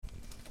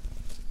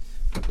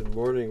Good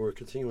morning. We're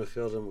continuing with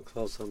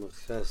Klal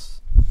Samachas,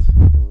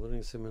 and we're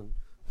learning Siman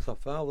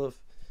Chaf Aleph,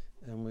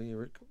 and we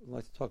would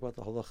like to talk about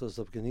the halachas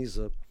of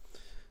Genizah.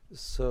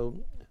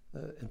 So,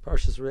 in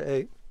Parshas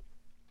Re'eh,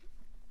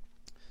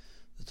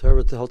 the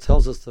Torah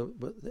tells us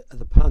that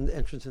upon the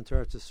entrance into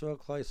Eretz Yisrael,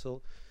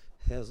 Klal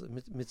has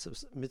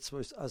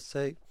Hamitzvos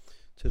Asiyas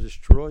to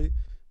destroy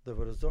the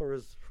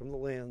Bakodesh from the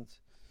land.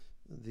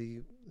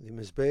 The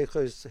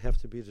Mizbechos have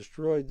to be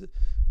destroyed,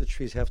 the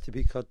trees have to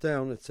be cut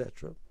down,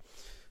 etc.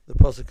 The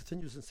pasuk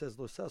continues and says,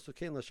 "Lo sasu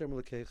kein l'Hashem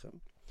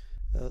Elokeichem."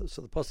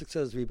 So the pasuk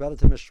says,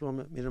 "V'ibadatem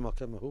eshrom minam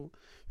hakamahu."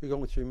 You're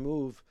going to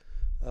remove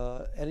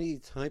any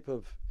type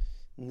of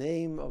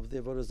name of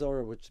the Avodah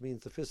Zarah, which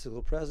means the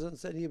physical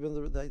presence, and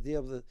even the idea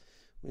of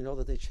we know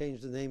that they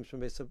changed the names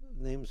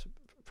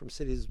from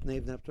cities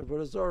named after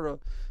Avodah Zarah.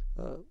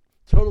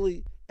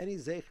 Totally, any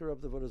zecher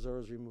of the Avodah Zarah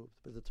is removed.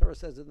 But the Torah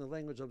says it in the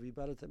language of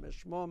 "V'ibadatem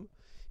eshrom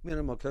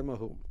minam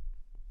hakamahu."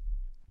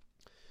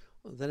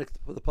 Then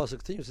the pasuk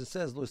continues and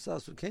says, "Lo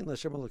sasu kein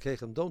l'Hashem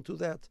Elokeichem." Don't do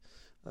that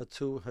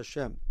to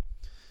Hashem.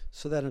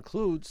 So that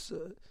includes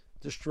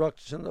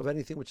destruction of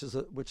anything which is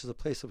a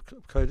place of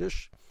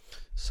Kodesh.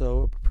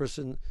 So a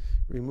person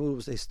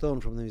removes a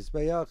stone from the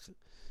Mizbeach.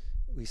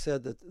 We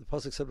said that the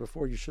pasuk said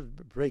before you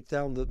should break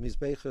down the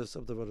Mizbechos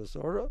of the Avodah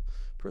Zarah.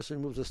 A person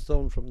removes a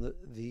stone from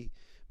the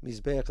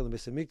Mizbeach of the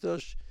Beis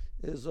Hamikdash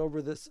is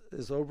over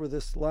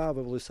this lav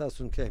of Lo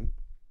sasu kein.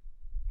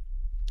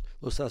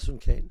 Lo sasu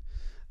kein.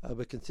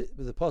 But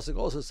the pasuk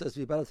also says,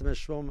 "V'ibadatem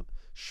eshrom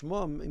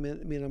shmam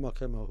minam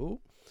hakamahu."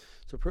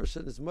 So a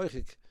person is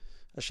mochik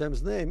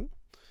Hashem's name.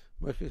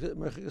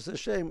 Mochik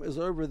Hashem is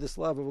over this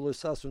love of Lo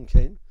sasu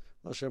kein,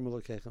 Hashem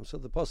Elokeichem. So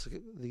the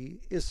pasuk, the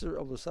Isser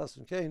of Lo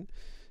sasu kein,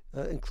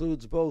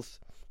 includes both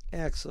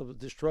acts of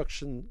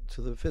destruction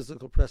to the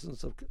physical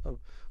presence of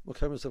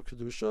Mokemis of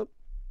Kedusha,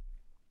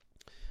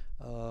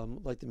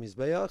 like the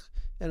Mizbeach,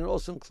 and it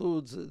also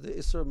includes the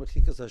Isser of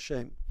Mechikas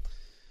Hashem.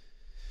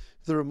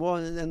 The Ramah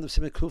in the end of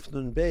Siman Kuf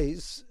Nun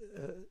Beis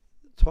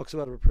talks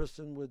about if a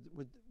person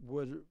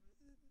would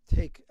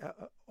take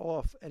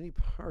off any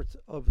part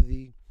of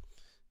the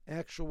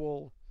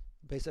actual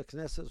Beis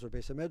HaKnesses or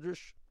Beis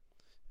HaMedrash.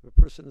 If a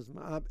person is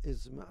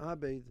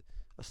ma'abed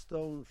a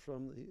stone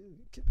from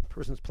the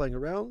person's playing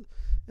around,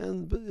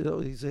 and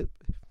his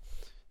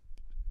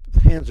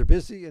hands are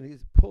busy, and he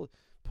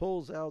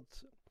pulls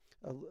out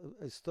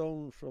a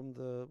stone from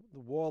the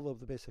wall of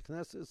the Beis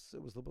HaKnesses.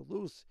 It was a little bit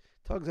loose.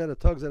 Tugs at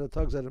it,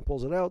 and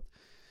pulls it out.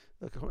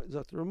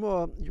 Dr.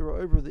 Ramah, you're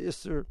over the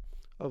Isser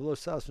of Lo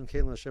sasu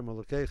kein l'Hashem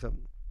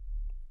Elokeichem.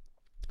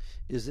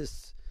 Is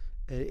this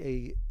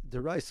a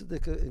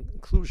derisidic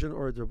inclusion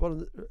or a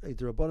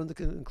derabbanan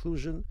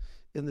inclusion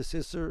in this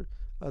Isser?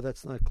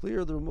 That's not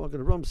clear. The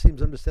Ramah seems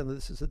to understand that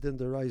this is a din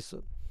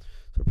deraisa.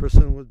 So a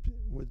person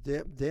would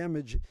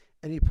damage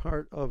any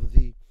part of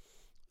the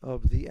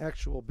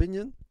actual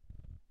binyan.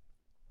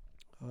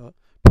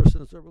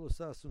 Person is over Lo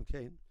sasu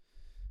kein.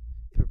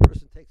 If a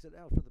person takes it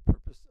out for the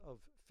purpose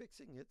of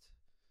fixing it,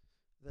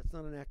 that's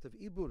not an act of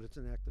ibud, it's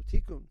an act of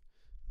tikkun.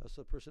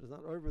 So a person is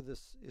not over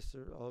this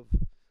isser of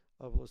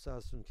Lo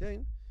sasu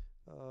kein.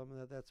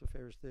 That's a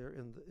fairish there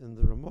in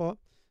the Ramah.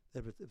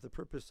 If the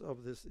purpose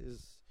of this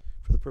is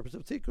for the purpose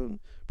of tikkun,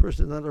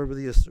 person is not over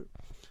the isser.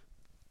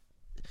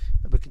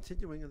 But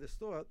continuing in this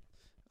thought,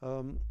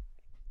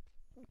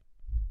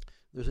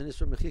 there's an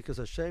Isra Mechikas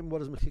Hashem.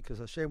 What is Mechikas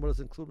Hashem? What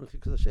does include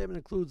Mechikas Hashem? It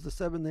includes the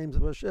 7 names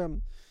of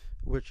Hashem,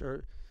 which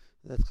are,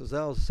 that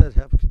Chazal said,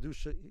 have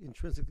Kedusha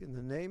intrinsic in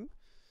the name,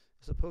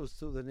 as opposed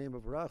to the name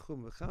of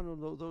Rachum, V'chanu.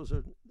 Those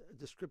are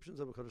descriptions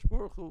of a Kadosh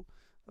Baruch Hu,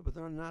 but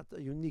they're not a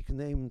unique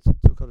name to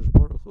Kadosh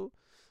Baruch Hu.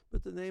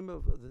 But the name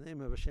of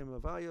Hashem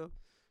Avaya,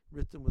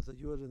 written with a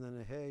Yud and then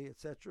a Hey,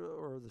 etc.,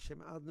 or the Shem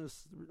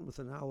Adnus, written with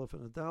an Aleph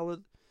and a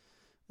Daled,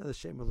 the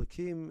Shem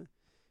Elokim,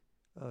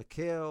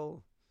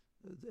 Kel,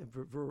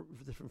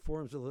 different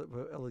forms of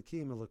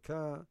Elokim,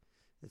 Elokah,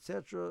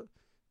 etc.,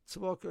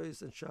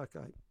 Tzvokos and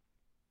Shakai.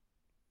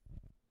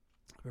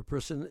 If a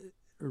person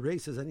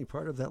erases any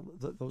part of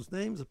those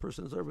names, the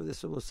person is over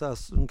this Lo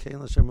sasu kein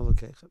l'Hashem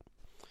Elokeichem.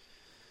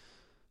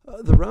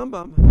 The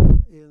Rambam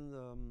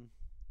in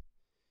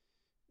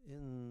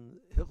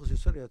Hilchos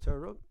Yesodei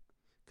HaTorah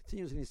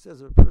continues and he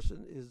says if a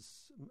person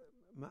is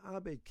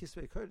ma'abed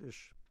kisvei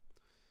kodesh,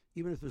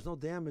 even if there's no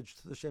damage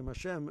to the Shem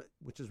Hashem,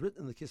 which is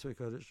written in the kisvei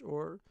kodesh,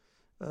 or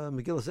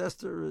Megillas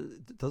Esther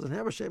doesn't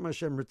have a Shem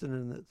Hashem written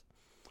in it,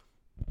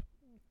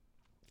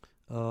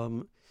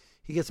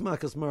 he gets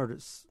makas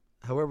martyrs.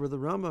 However, the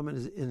Rambam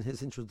in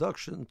his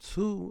introduction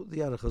to the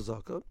Yad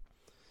HaChazaka,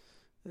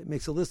 it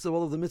makes a list of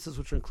all of the mitzvahs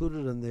which are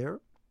included in there,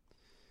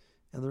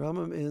 and the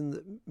Rambam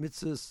in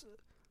mitzvahs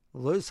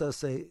Lo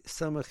Saseh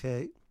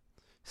Samachei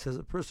says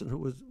a person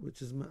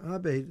which is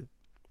ma'abed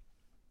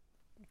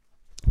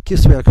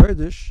kisvei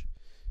HaKodesh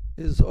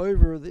is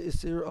over the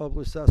Isser of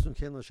Lo sasu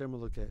kein l'Hashem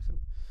Elokeichem.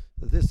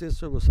 This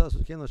Isser Lo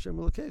sasu kein l'Hashem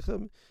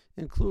Elokeichem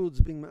includes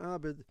being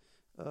ma'abed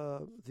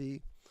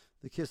the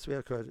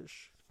kisvei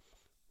HaKodesh.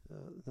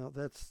 Now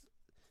that's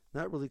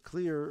not really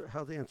clear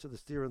how to answer the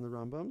steer in the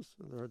Rambams.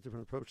 There are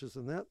different approaches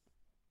in that.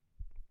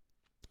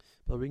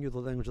 I'll bring you the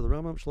language of the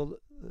Rambam.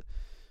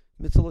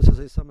 Mitzvah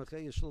says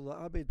Samachei Yishlo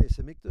Abed Beis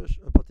Hamikdash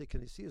Abati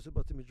Kenisias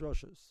Abati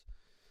Midrashas.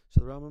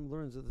 So the Rambam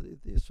learns that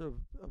the issue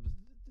of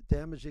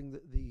damaging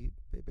the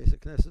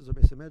basic Knesses or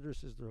basic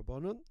Medrash is the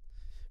Rabbanon.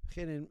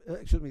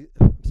 Excuse me,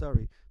 I'm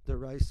sorry, the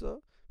Raisa.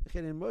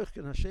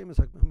 Moichken Hashem is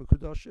like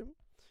Mekudashim.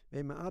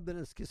 Ma'aben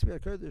and Skisvei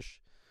HaKodesh.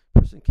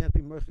 Person can't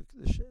be Moichken,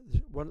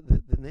 one of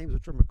the names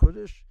which are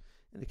Mekudesh,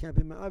 and it can't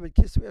be Ma'aben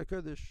Kisvei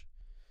HaKodesh.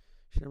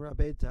 Shnei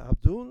Abed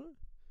Ta'abdun.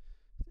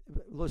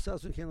 Lo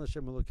Sasu Ken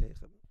L'Shem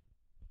Elokeichem.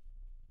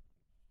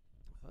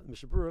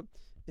 Mishabura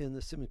in the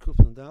Siman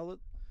Kuflan Dalet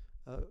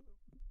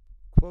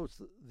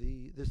quotes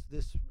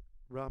this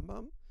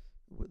Rambam.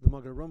 The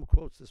Magen Ram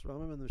quotes this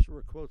Rambam, and the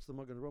Mishabura quotes the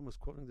Magen Ram was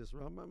quoting this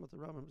Rambam. But the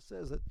Rambam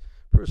says that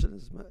person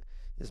is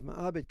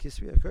ma'abed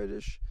kisvi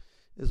hakodesh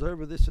is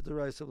over this at the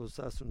rise of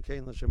Lusasun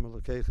Kain Lashem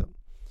Elokeichem.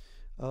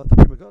 The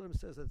Pri Megadim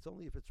says that it's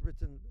only if it's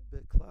written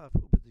beklaf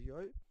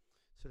ubediyoy,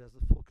 so it has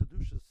the full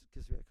kedushas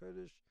kisvi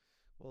hakodesh,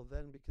 will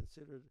then be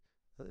considered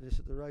an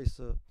issue the rise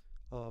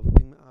of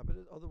being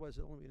ma'abed. Otherwise,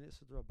 it will only be an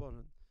issue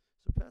rabbanon.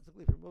 So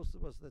practically, for most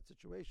of us, that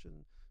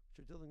situation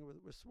which we're dealing with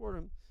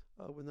Svarim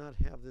would not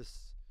have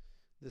this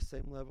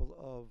same level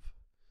of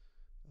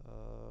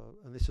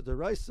an issue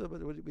deraisa,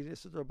 but it would be an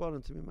issue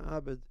rabbanon to be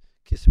ma'abed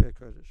kisvei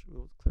hakodesh. We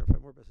will clarify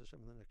more about Hashem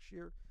in the next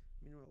year.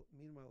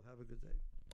 Meanwhile, have a good day.